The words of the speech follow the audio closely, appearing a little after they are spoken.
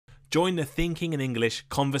Join the Thinking in English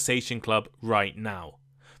Conversation Club right now.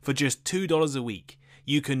 For just $2 a week,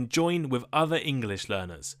 you can join with other English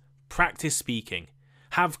learners, practice speaking,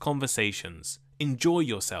 have conversations, enjoy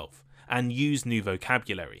yourself, and use new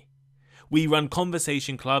vocabulary. We run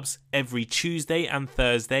conversation clubs every Tuesday and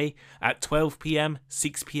Thursday at 12 p.m,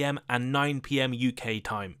 6 p.m, and 9 p.m. UK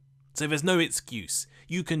time. So there's no excuse.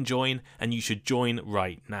 You can join, and you should join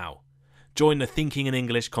right now. Join the Thinking in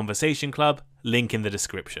English Conversation Club, link in the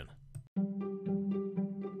description.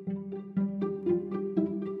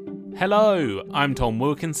 Hello, I'm Tom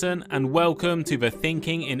Wilkinson, and welcome to the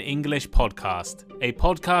Thinking in English podcast, a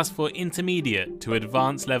podcast for intermediate to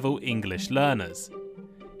advanced level English learners.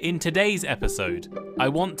 In today's episode, I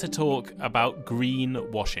want to talk about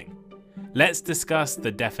greenwashing. Let's discuss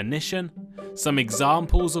the definition, some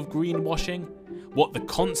examples of greenwashing, what the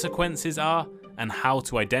consequences are, and how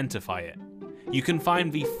to identify it. You can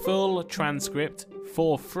find the full transcript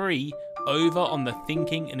for free over on the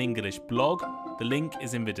Thinking in English blog. The link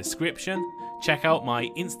is in the description. Check out my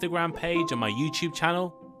Instagram page and my YouTube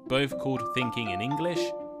channel, both called Thinking in English.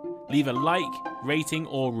 Leave a like, rating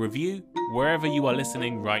or review wherever you are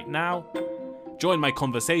listening right now. Join my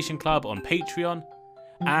conversation club on Patreon.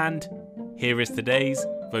 And here is today's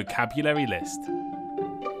vocabulary list.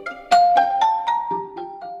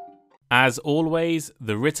 As always,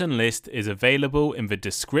 the written list is available in the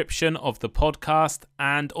description of the podcast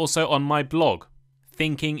and also on my blog,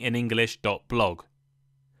 thinkinginenglish.blog.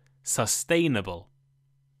 Sustainable.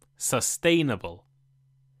 Sustainable.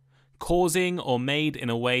 Causing or made in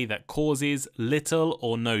a way that causes little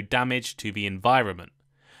or no damage to the environment,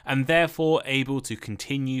 and therefore able to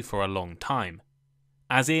continue for a long time.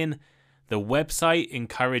 As in, the website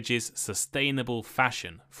encourages sustainable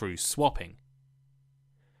fashion through swapping.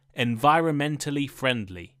 Environmentally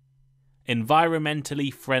friendly.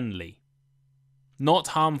 Environmentally friendly. Not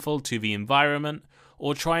harmful to the environment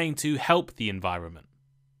or trying to help the environment.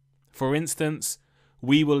 For instance,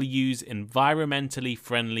 we will use environmentally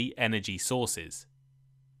friendly energy sources.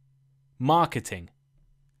 Marketing.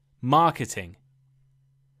 Marketing.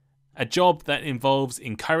 A job that involves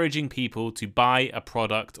encouraging people to buy a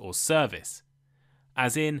product or service.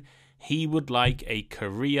 As in, he would like a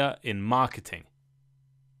career in marketing.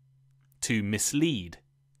 To mislead.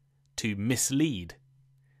 To mislead.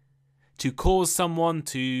 To cause someone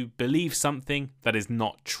to believe something that is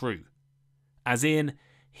not true. As in,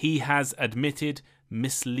 he has admitted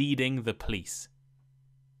misleading the police.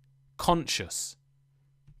 Conscious.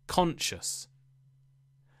 Conscious.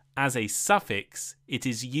 As a suffix, it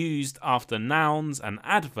is used after nouns and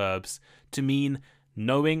adverbs to mean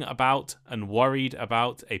knowing about and worried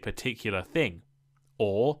about a particular thing,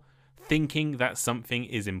 or thinking that something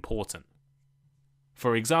is important.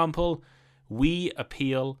 For example, we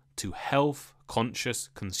appeal to health-conscious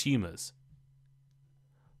consumers.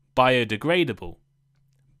 Biodegradable.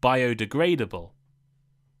 Biodegradable.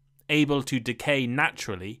 Able to decay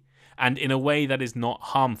naturally and in a way that is not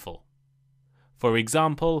harmful. For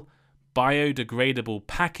example, biodegradable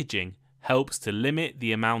packaging helps to limit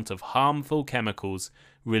the amount of harmful chemicals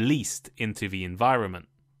released into the environment.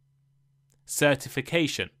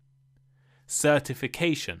 Certification.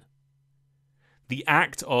 Certification. The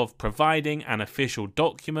act of providing an official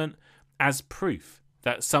document as proof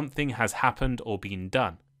that something has happened or been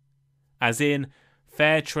done. As in,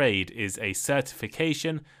 fair trade is a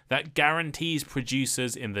certification that guarantees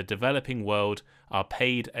producers in the developing world are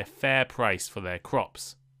paid a fair price for their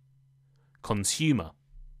crops. Consumer.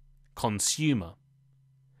 Consumer.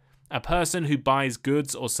 A person who buys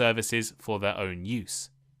goods or services for their own use.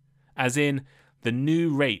 As in, the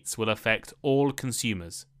new rates will affect all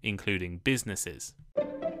consumers, including businesses.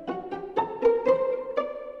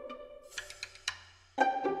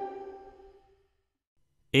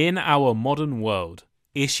 In our modern world,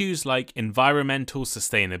 issues like environmental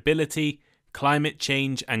sustainability, climate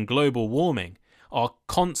change, and global warming are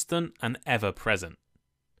constant and ever present.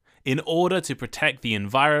 In order to protect the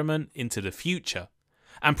environment into the future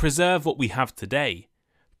and preserve what we have today,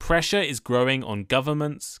 pressure is growing on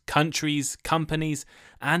governments, countries, companies,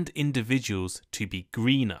 and individuals to be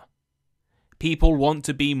greener. People want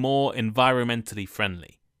to be more environmentally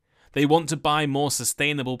friendly. They want to buy more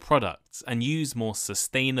sustainable products and use more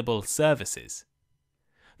sustainable services.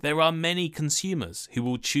 There are many consumers who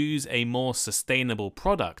will choose a more sustainable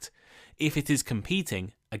product if it is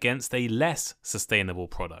competing against a less sustainable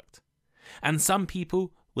product. And some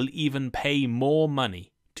people will even pay more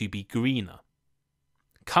money to be greener.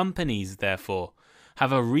 Companies, therefore,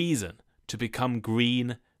 have a reason to become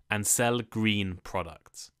green and sell green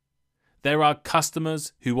products. There are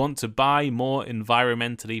customers who want to buy more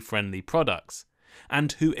environmentally friendly products,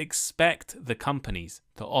 and who expect the companies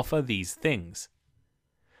to offer these things.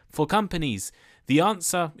 For companies, the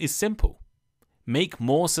answer is simple. Make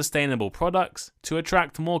more sustainable products to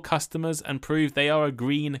attract more customers and prove they are a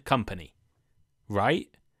green company. Right?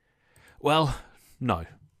 Well, no,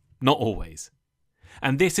 not always.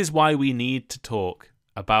 And this is why we need to talk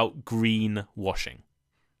about greenwashing.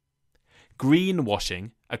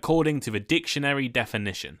 Greenwashing, according to the dictionary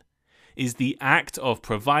definition, is the act of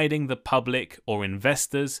providing the public or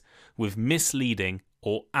investors with misleading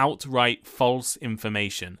or outright false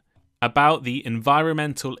information about the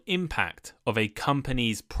environmental impact of a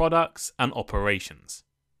company's products and operations.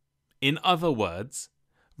 In other words,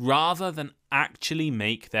 rather than actually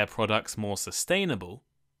make their products more sustainable,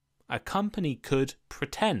 a company could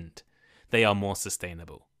pretend they are more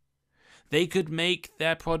sustainable. They could make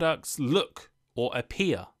their products look or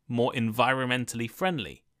appear more environmentally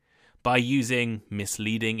friendly by using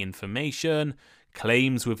misleading information,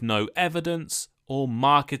 claims with no evidence, or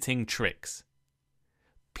marketing tricks.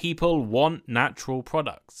 People want natural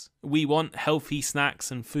products. We want healthy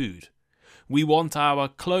snacks and food. We want our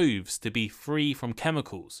clothes to be free from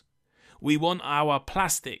chemicals. We want our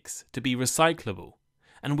plastics to be recyclable.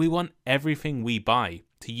 And we want everything we buy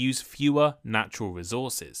to use fewer natural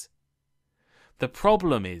resources. The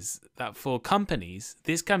problem is that for companies,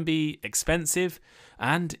 this can be expensive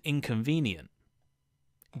and inconvenient.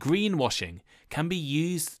 Greenwashing can be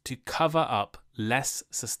used to cover up less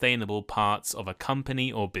sustainable parts of a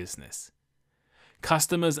company or business.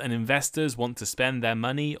 Customers and investors want to spend their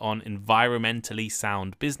money on environmentally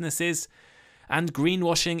sound businesses, and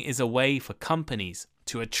greenwashing is a way for companies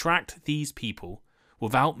to attract these people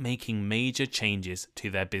without making major changes to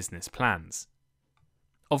their business plans.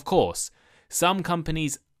 Of course, some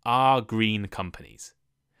companies are green companies.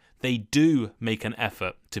 They do make an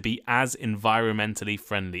effort to be as environmentally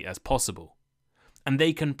friendly as possible, and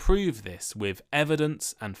they can prove this with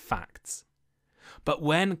evidence and facts. But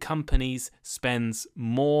when companies spend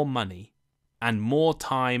more money and more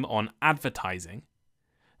time on advertising,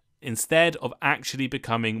 instead of actually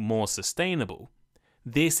becoming more sustainable,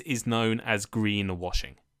 this is known as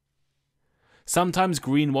greenwashing. Sometimes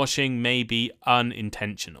greenwashing may be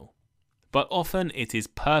unintentional, but often it is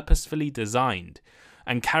purposefully designed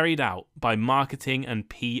and carried out by marketing and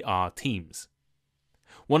PR teams.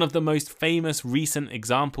 One of the most famous recent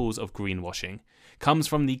examples of greenwashing comes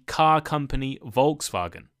from the car company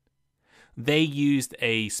Volkswagen. They used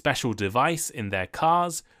a special device in their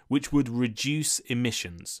cars which would reduce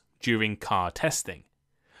emissions during car testing,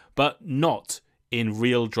 but not in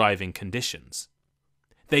real driving conditions.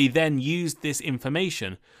 They then used this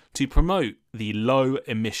information to promote the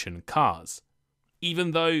low-emission cars,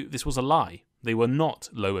 even though this was a lie. They were not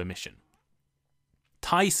low emission.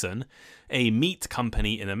 Tyson, a meat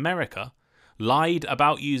company in America, lied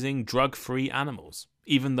about using drug-free animals,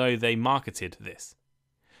 even though they marketed this.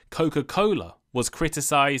 Coca-Cola was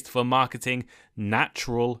criticized for marketing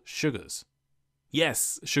natural sugars.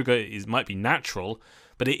 Yes, sugar might be natural,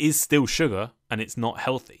 but it is still sugar and it's not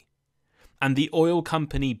healthy. And the oil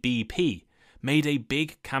company BP made a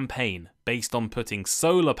big campaign based on putting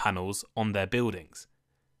solar panels on their buildings,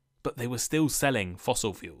 but they were still selling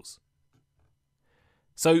fossil fuels.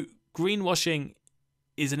 So greenwashing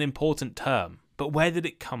is an important term, but where did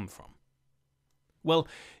it come from? Well,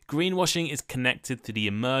 greenwashing is connected to the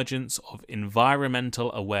emergence of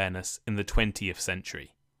environmental awareness in the 20th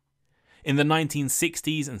century. In the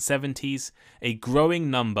 1960s and 70s, a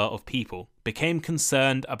growing number of people became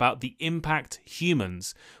concerned about the impact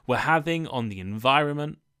humans were having on the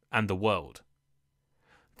environment and the world.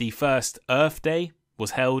 The first Earth Day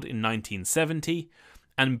was held in 1970,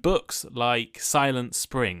 and books like Silent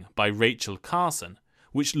Spring by Rachel Carson,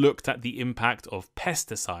 which looked at the impact of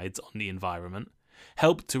pesticides on the environment,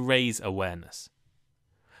 helped to raise awareness.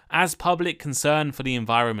 As public concern for the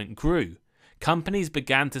environment grew, companies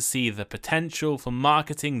began to see the potential for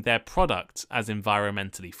marketing their products as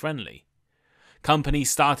environmentally friendly. Companies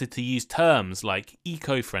started to use terms like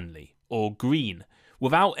eco-friendly or green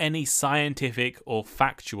without any scientific or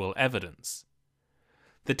factual evidence.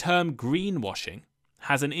 The term greenwashing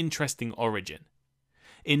has an interesting origin.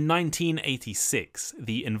 In 1986,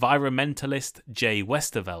 the environmentalist Jay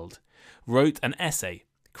Westerveld wrote an essay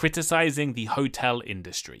criticizing the hotel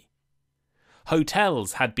industry.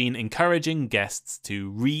 Hotels had been encouraging guests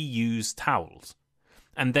to reuse towels,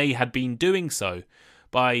 and they had been doing so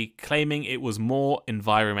by claiming it was more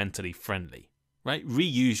environmentally friendly. Right?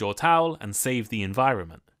 Reuse your towel and save the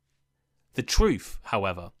environment. The truth,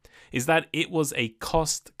 however, is that it was a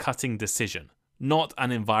cost-cutting decision, not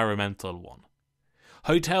an environmental one.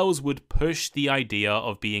 Hotels would push the idea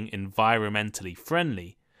of being environmentally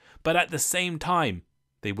friendly, but at the same time,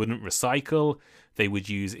 they wouldn't recycle, they would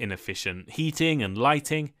use inefficient heating and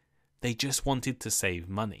lighting, they just wanted to save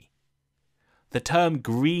money. The term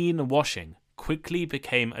greenwashing quickly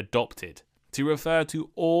became adopted to refer to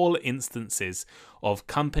all instances of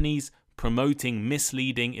companies promoting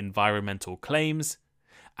misleading environmental claims,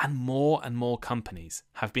 and more companies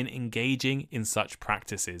have been engaging in such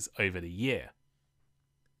practices over the year.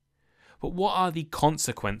 But what are the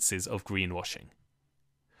consequences of greenwashing?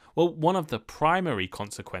 Well, one of the primary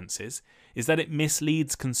consequences is that it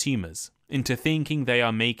misleads consumers into thinking they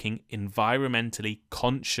are making environmentally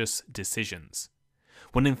conscious decisions,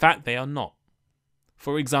 when in fact they are not.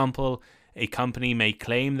 For example, a company may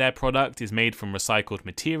claim their product is made from recycled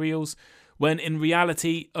materials, when in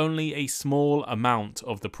reality only a small amount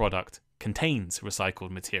of the product contains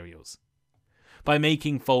recycled materials. By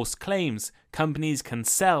making false claims, companies can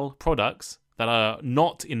sell products that are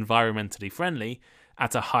not environmentally friendly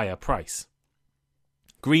at a higher price.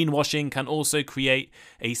 Greenwashing can also create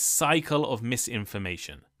a cycle of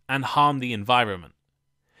misinformation and harm the environment.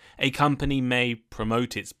 A company may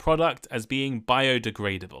promote its product as being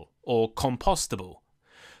biodegradable or compostable,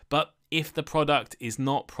 but if the product is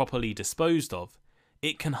not properly disposed of,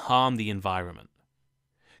 it can harm the environment.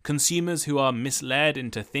 Consumers who are misled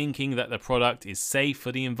into thinking that the product is safe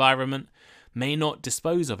for the environment may not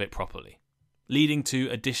dispose of it properly, leading to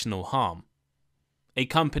additional harm. A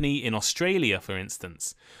company in Australia, for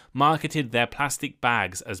instance, marketed their plastic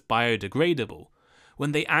bags as biodegradable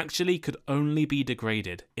when they actually could only be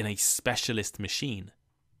degraded in a specialist machine.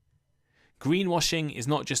 Greenwashing is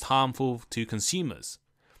not just harmful to consumers,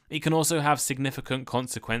 it can also have significant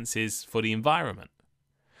consequences for the environment.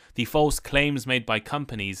 The false claims made by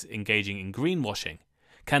companies engaging in greenwashing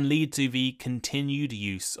can lead to the continued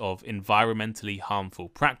use of environmentally harmful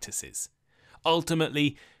practices,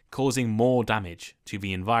 ultimately causing more damage to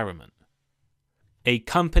the environment. A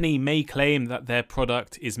company may claim that their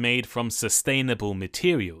product is made from sustainable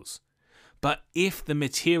materials, but if the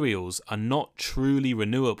materials are not truly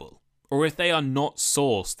renewable, or if they are not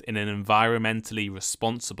sourced in an environmentally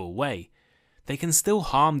responsible way, they can still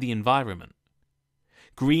harm the environment.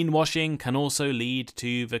 Greenwashing can also lead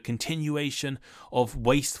to the continuation of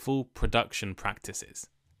wasteful production practices.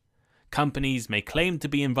 Companies may claim to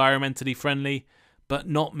be environmentally friendly, but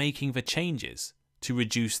not making the changes to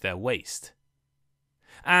reduce their waste.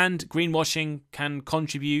 And greenwashing can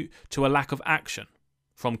contribute to a lack of action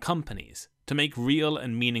from companies to make real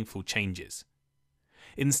and meaningful changes.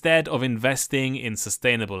 Instead of investing in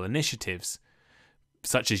sustainable initiatives,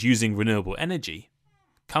 such as using renewable energy,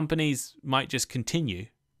 companies might just continue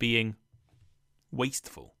being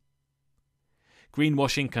wasteful.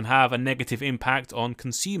 Greenwashing can have a negative impact on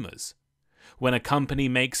consumers. When a company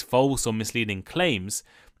makes false or misleading claims,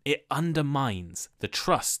 it undermines the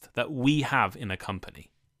trust that we have in a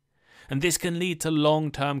company. And this can lead to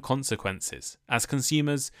long-term consequences, as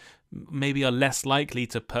consumers maybe are less likely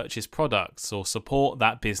to purchase products or support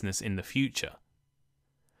that business in the future.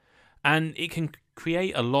 And it can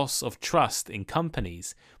create a loss of trust in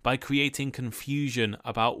companies by creating confusion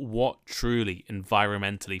about what truly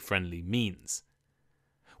environmentally friendly means.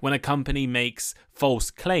 When a company makes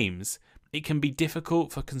false claims, it can be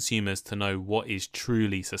difficult for consumers to know what is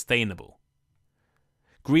truly sustainable.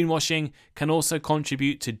 Greenwashing can also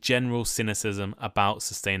contribute to general cynicism about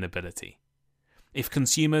sustainability. If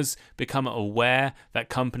consumers become aware that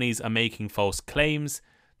companies are making false claims,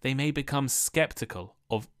 they may become skeptical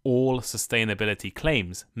of all sustainability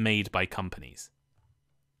claims made by companies.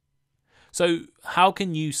 So, how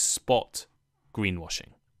can you spot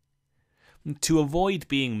greenwashing? To avoid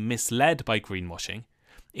being misled by greenwashing,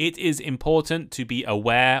 it is important to be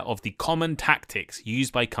aware of the common tactics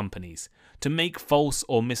used by companies to make false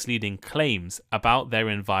or misleading claims about their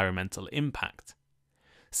environmental impact.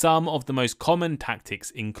 Some of the most common tactics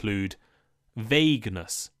include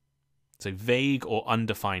vagueness. So vague or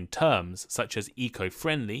undefined terms such as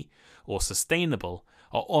eco-friendly or sustainable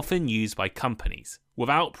are often used by companies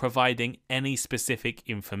without providing any specific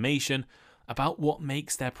information about what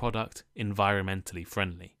makes their product environmentally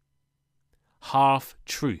friendly.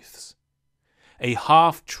 Half-truths. A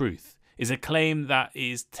half-truth is a claim that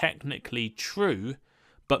is technically true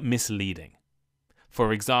but misleading.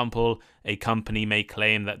 For example, a company may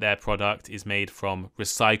claim that their product is made from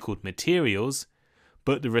recycled materials,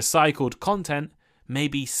 but the recycled content may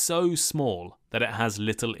be so small that it has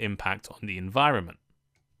little impact on the environment.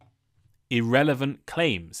 Irrelevant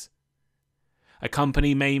claims. A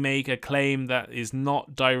company may make a claim that is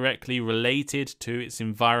not directly related to its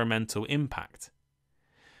environmental impact.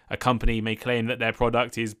 A company may claim that their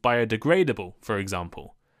product is biodegradable, for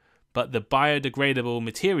example, but the biodegradable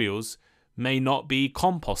materials may not be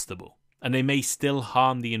compostable, and they may still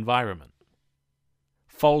harm the environment.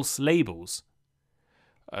 False labels.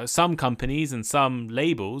 Some companies and some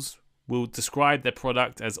labels will describe their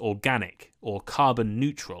product as organic or carbon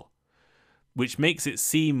neutral, which makes it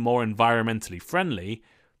seem more environmentally friendly,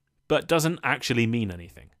 but doesn't actually mean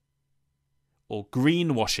anything. Or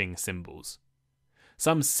greenwashing symbols.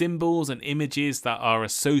 Some symbols and images that are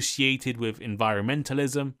associated with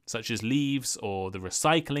environmentalism, such as leaves or the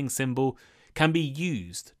recycling symbol, can be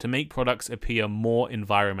used to make products appear more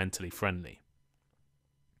environmentally friendly.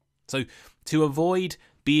 So, to avoid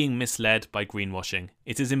being misled by greenwashing,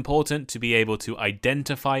 it is important to be able to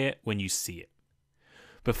identify it when you see it.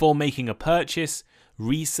 Before making a purchase,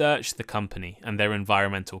 research the company and their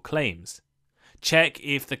environmental claims. Check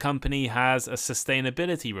if the company has a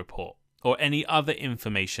sustainability report or any other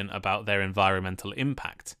information about their environmental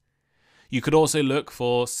impact. You could also look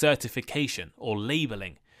for certification or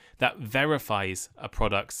labeling that verifies a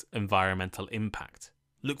product's environmental impact.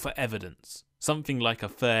 Look for evidence, something like a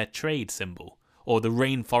fair trade symbol or the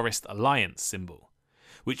Rainforest Alliance symbol,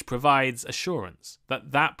 which provides assurance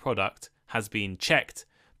that that product has been checked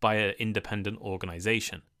by an independent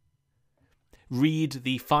organisation. Read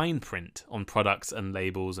the fine print on products and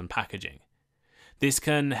labels and packaging. This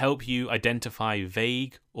can help you identify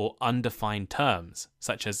vague or undefined terms,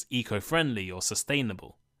 such as eco-friendly or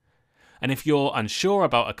sustainable. And if you're unsure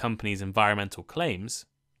about a company's environmental claims,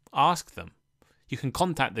 ask them. You can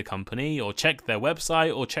contact the company or check their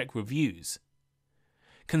website or check reviews.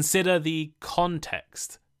 Consider the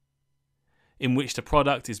context in which the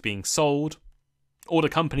product is being sold or the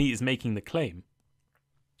company is making the claim.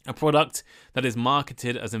 A product that is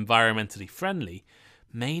marketed as environmentally friendly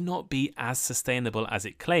may not be as sustainable as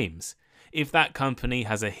it claims if that company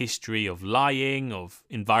has a history of lying, of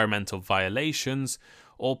environmental violations,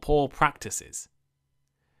 or poor practices.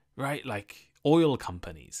 Right? Like oil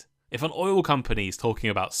companies. If an oil company is talking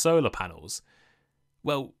about solar panels,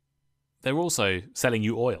 well, they're also selling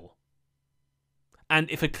you oil.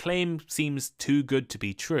 And if a claim seems too good to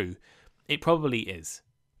be true, it probably is.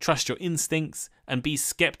 Trust your instincts and be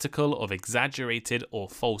skeptical of exaggerated or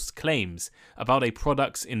false claims about a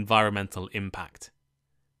product's environmental impact.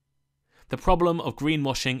 The problem of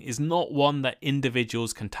greenwashing is not one that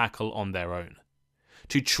individuals can tackle on their own.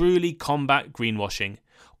 To truly combat greenwashing,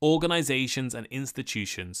 organizations and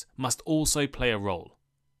institutions must also play a role.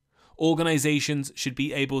 Organizations should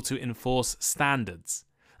be able to enforce standards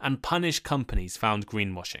and punish companies found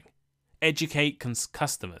greenwashing, educate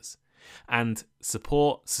customers, and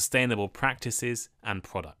support sustainable practices and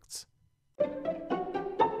products.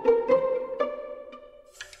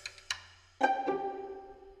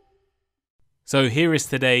 So here is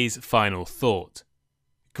today's final thought.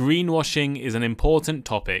 Greenwashing is an important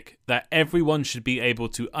topic that everyone should be able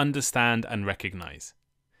to understand and recognize.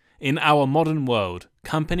 In our modern world,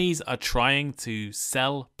 companies are trying to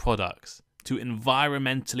sell products to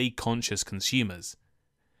environmentally conscious consumers,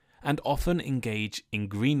 and often engage in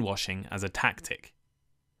greenwashing as a tactic.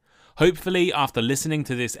 Hopefully, after listening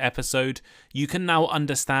to this episode, you can now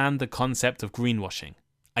understand the concept of greenwashing,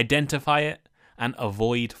 identify it, and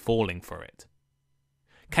avoid falling for it.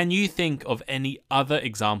 Can you think of any other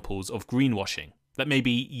examples of greenwashing that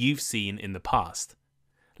maybe you've seen in the past?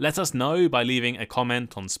 Let us know by leaving a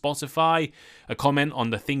comment on Spotify, a comment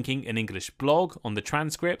on the Thinking in English blog on the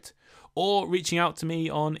transcript, or reaching out to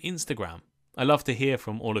me on Instagram. I love to hear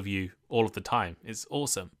from all of you all of the time. It's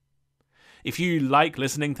awesome. If you like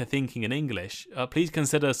listening to Thinking in English, please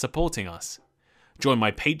consider supporting us. Join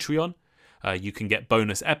my Patreon. You can get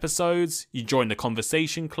bonus episodes. You join the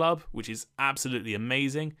Conversation Club, which is absolutely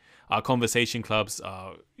amazing. Our Conversation Clubs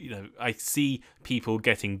are, I see people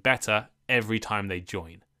getting better every time they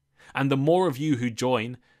join. And the more of you who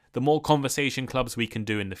join, the more Conversation Clubs we can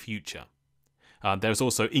do in the future. There's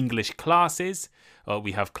also English classes.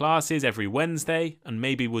 We have classes every Wednesday, and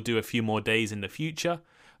maybe we'll do a few more days in the future.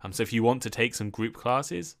 So if you want to take some group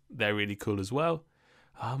classes, they're really cool as well.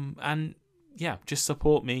 And yeah, just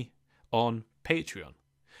support me on Patreon.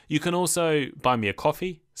 You can also buy me a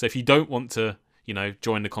coffee. So if you don't want to,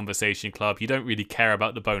 join the Conversation Club, you don't really care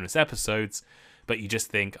about the bonus episodes, but you just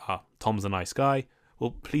think, Tom's a nice guy,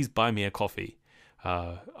 well, please buy me a coffee.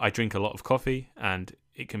 I drink a lot of coffee, and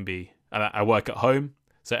it can be... I work at home,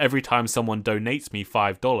 so every time someone donates me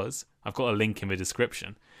 $5, I've got a link in the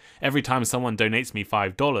description. Every time someone donates me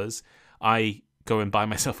 $5, I go and buy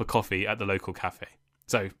myself a coffee at the local cafe.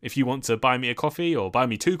 So if you want to buy me a coffee or buy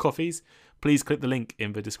me 2 coffees, please click the link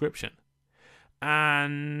in the description.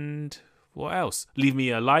 And What else? Leave me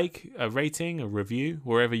a like, a rating, a review,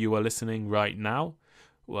 wherever you are listening right now.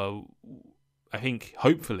 Well, I think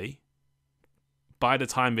hopefully by the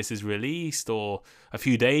time this is released, or a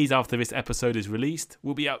few days after this episode is released,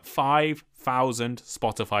 we'll be at 5,000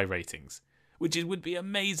 Spotify ratings, which would be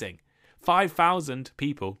amazing. 5,000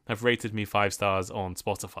 people have rated me 5 stars on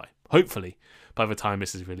Spotify, hopefully, by the time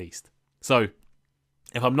this is released. So,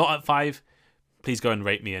 if I'm not at 5, please go and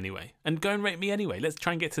rate me anyway. And go and rate me anyway. Let's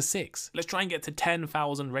try and get to 6. Let's try and get to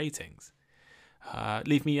 10,000 ratings.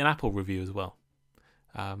 Leave me an Apple review as well.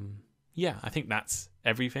 Yeah, I think that's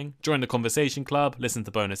everything. Join the conversation club, listen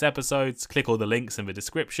to bonus episodes, click all the links in the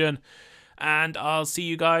description, and I'll see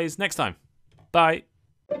you guys next time. Bye.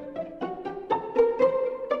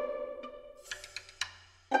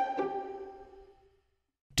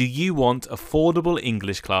 Do you want affordable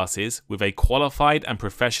English classes with a qualified and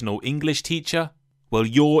professional English teacher? Well,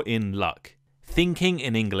 you're in luck. Thinking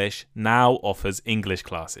in English now offers English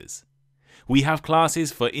classes. We have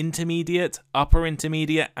classes for intermediate, upper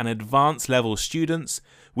intermediate, and advanced level students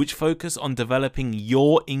which focus on developing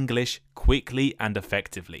your English quickly and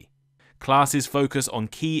effectively. Classes focus on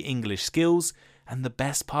key English skills, and the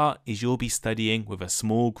best part is you'll be studying with a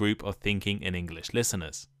small group of Thinking in English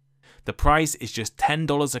listeners. The price is just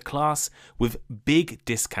 $10 a class with big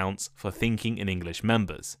discounts for Thinking in English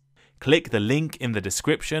members. Click the link in the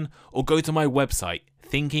description or go to my website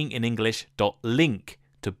thinkinginenglish.link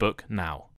to book now.